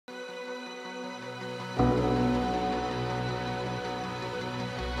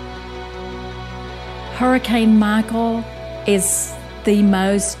Hurricane Michael is the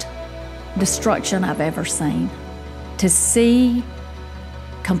most destruction I've ever seen. To see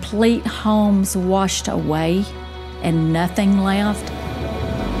complete homes washed away and nothing left,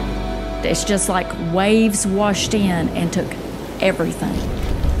 it's just like waves washed in and took everything.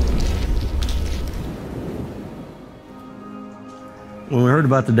 When we heard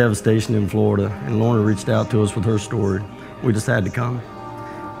about the devastation in Florida and Lorna reached out to us with her story, we just had to come.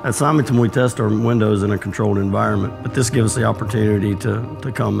 At Simonton, we test our windows in a controlled environment, but this gives us the opportunity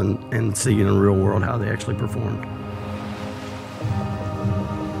to come and see in the real world how they actually performed.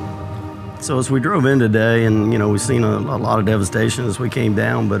 So as we drove in today, and we've seen a lot of devastation as we came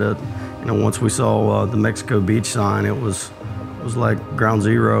down, but once we saw the Mexico Beach sign, it was like ground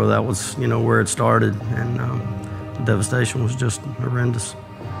zero. That was where it started, and the devastation was just horrendous.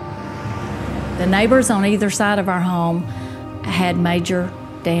 The neighbors on either side of our home had major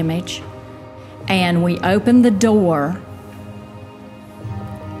damage, and we opened the door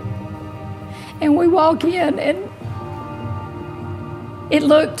and we walk in and it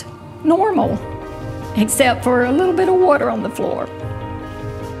looked normal except for a little bit of water on the floor.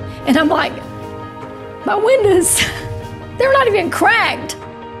 And I'm like, my windows, they're not even cracked.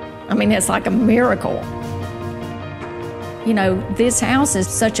 I mean, it's like a miracle. This house is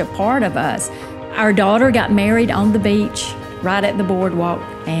such a part of us. Our daughter got married on the beach right at the boardwalk,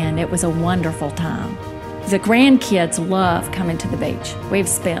 and it was a wonderful time. The grandkids love coming to the beach. We've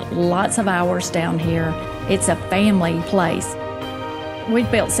spent lots of hours down here. It's a family place. We've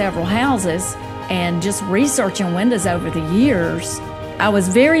built several houses, and just researching windows over the years, I was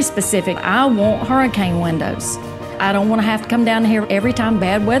very specific. I want hurricane windows. I don't want to have to come down here every time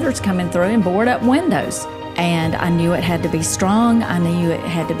bad weather's coming through and board up windows. And I knew it had to be strong, I knew it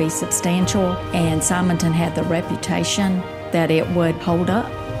had to be substantial, and Simonton had the reputation that it would hold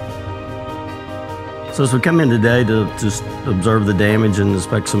up. So as we come in today to just observe the damage and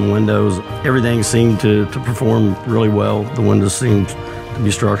inspect some windows, everything seemed to perform really well. The windows seemed to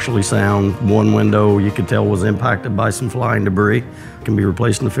be structurally sound. One window you could tell was impacted by some flying debris. It can be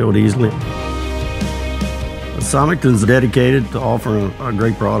replaced in the field easily. Simonton's dedicated to offering a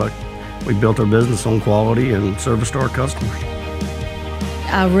great product. We built our business on quality and service to our customers.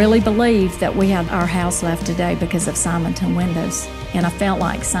 I really believe that we have our house left today because of Simonton Windows, and I felt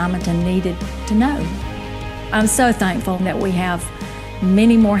like Simonton needed to know. I'm so thankful that we have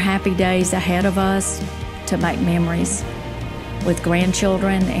many more happy days ahead of us to make memories with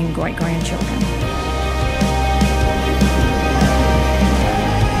grandchildren and great-grandchildren.